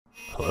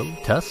Hello,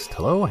 test,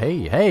 hello,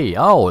 hey,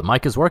 oh,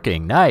 mic is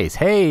working, nice,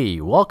 hey,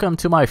 welcome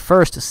to my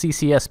first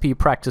CCSP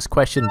practice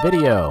question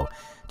video.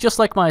 Just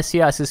like my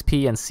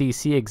CCSP and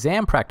CC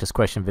exam practice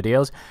question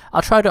videos,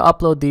 I'll try to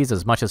upload these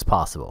as much as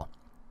possible.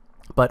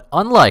 But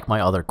unlike my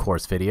other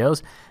course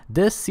videos,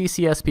 this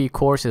CCSP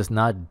course is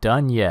not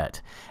done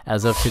yet.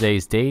 As of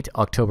today's date,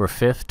 October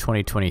 5th,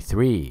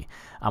 2023.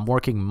 I'm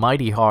working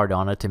mighty hard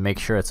on it to make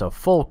sure it's a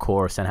full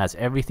course and has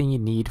everything you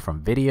need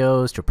from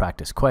videos to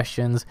practice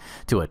questions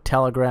to a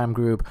Telegram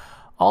group,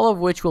 all of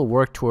which will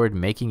work toward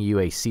making you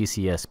a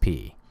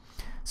CCSP.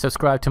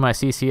 Subscribe to my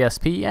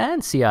CCSP and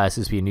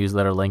CCSP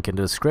newsletter link in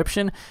the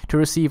description to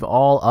receive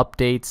all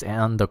updates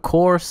and the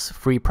course,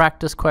 free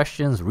practice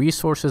questions,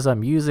 resources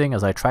I'm using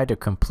as I try to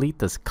complete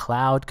this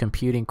cloud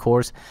computing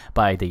course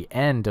by the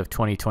end of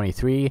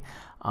 2023.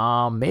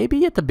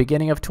 Maybe at the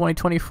beginning of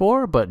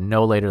 2024, but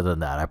no later than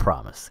that, I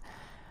promise.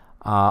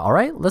 All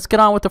right, let's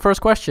get on with the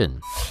first question.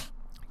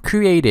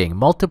 Creating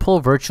multiple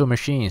virtual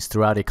machines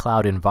throughout a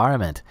cloud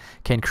environment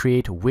can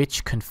create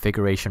which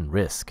configuration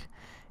risk?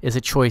 Is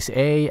it choice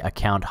A,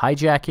 account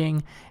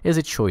hijacking? Is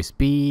it choice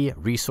B,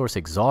 resource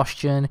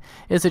exhaustion?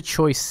 Is it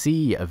choice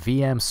C, a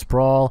VM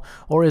sprawl?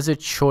 Or is it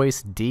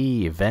choice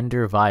D,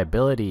 vendor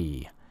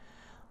viability?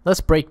 Let's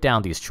break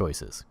down these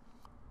choices.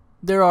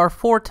 There are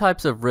 4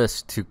 types of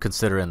risks to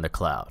consider in the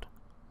cloud: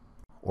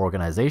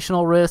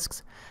 organizational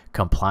risks,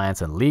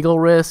 compliance and legal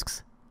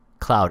risks,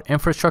 cloud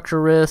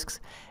infrastructure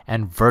risks,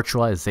 and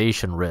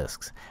virtualization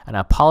risks. And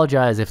I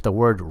apologize if the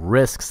word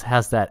risks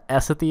has that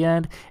S at the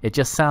end. It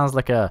just sounds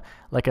like a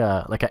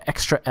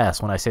extra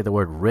S when I say the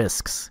word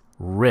risks.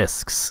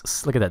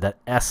 Risks. Look at that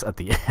S at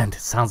the end.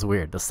 It sounds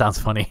weird. That sounds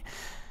funny.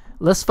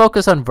 Let's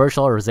focus on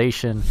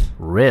virtualization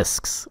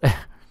risks.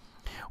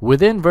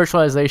 Within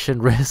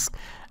virtualization risk,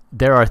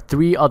 there are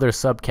 3 other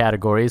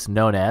subcategories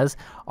known as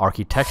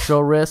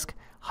architectural risk,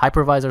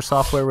 hypervisor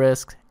software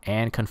risk,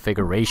 and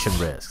configuration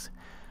risks.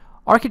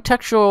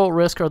 Architectural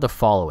risk are the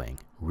following: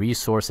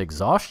 resource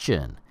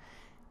exhaustion,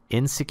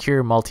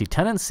 insecure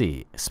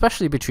multi-tenancy,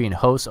 especially between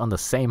hosts on the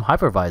same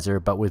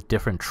hypervisor but with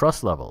different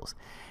trust levels,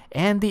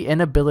 and the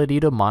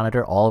inability to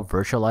monitor all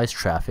virtualized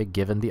traffic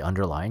given the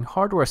underlying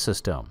hardware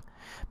system.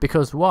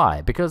 Because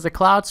why? Because the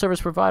cloud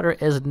service provider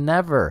is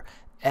never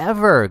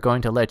ever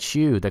going to let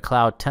you, the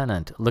cloud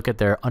tenant, look at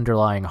their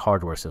underlying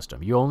hardware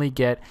system. You only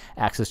get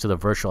access to the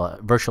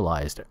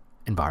virtualized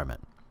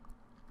environment.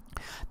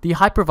 The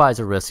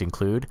hypervisor risks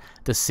include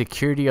the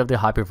security of the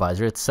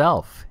hypervisor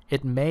itself.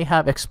 It may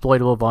have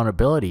exploitable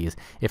vulnerabilities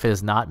if it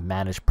is not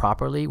managed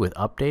properly with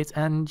updates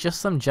and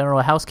just some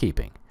general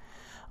housekeeping.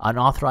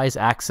 Unauthorized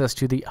access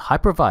to the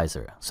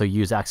hypervisor, so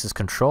use access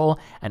control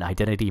and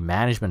identity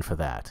management for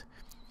that.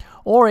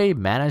 Or a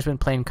management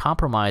plane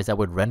compromise that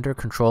would render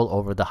control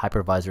over the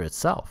hypervisor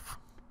itself.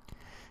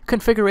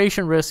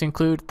 Configuration risks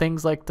include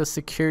things like the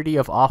security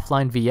of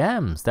offline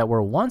VMs that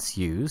were once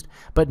used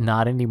but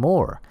not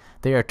anymore.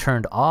 They are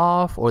turned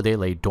off or they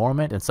lay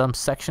dormant in some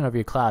section of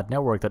your cloud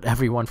network that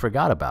everyone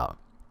forgot about.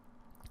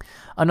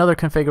 Another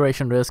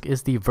configuration risk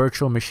is the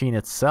virtual machine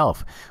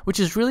itself, which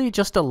is really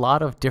just a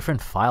lot of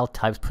different file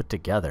types put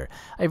together.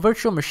 A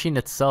virtual machine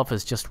itself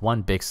is just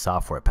one big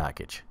software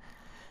package.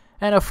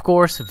 And of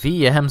course,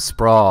 VM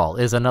sprawl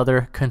is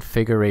another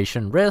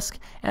configuration risk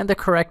and the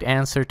correct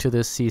answer to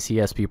this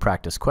CCSP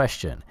practice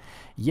question.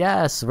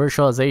 Yes,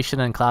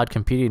 virtualization and cloud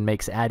computing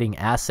makes adding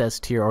assets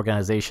to your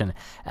organization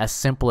as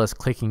simple as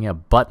clicking a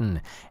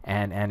button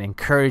and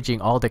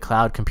encouraging all the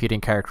cloud computing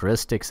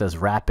characteristics as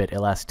rapid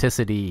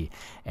elasticity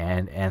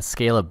and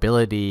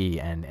scalability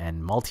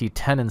and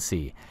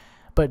multi-tenancy.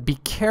 But be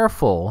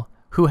careful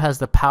who has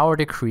the power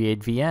to create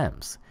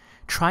VMs.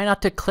 Try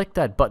not to click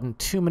that button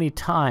too many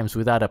times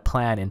without a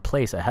plan in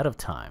place ahead of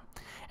time,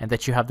 and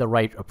that you have the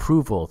right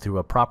approval through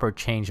a proper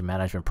change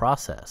management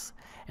process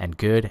and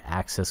good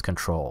access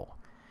control.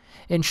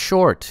 In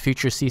short,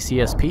 future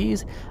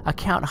CCSPs,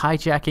 account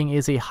hijacking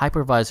is a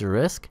hypervisor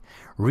risk,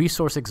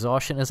 resource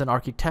exhaustion is an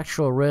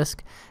architectural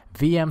risk,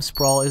 VM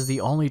sprawl is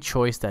the only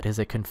choice that is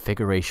a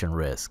configuration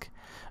risk.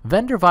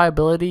 Vendor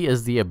viability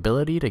is the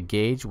ability to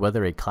gauge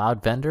whether a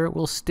cloud vendor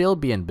will still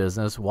be in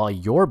business while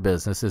your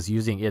business is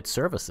using its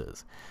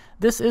services.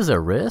 This is a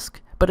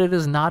risk, but it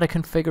is not a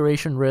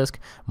configuration risk,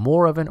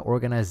 more of an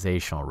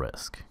organizational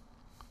risk.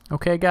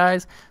 Okay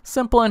guys,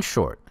 simple and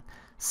short.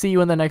 See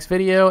you in the next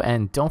video,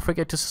 and don't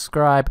forget to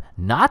subscribe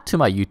not to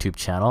my YouTube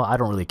channel, I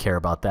don't really care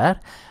about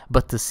that,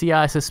 but the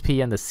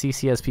CCSP and the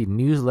CCSP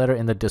newsletter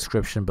in the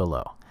description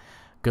below.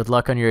 Good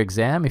luck on your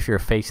exam if you're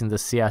facing the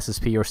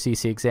CCSP or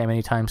CC exam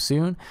anytime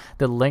soon.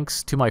 The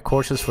links to my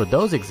courses for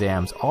those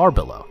exams are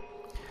below.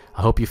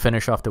 I hope you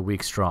finish off the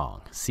week strong.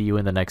 See you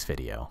in the next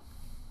video.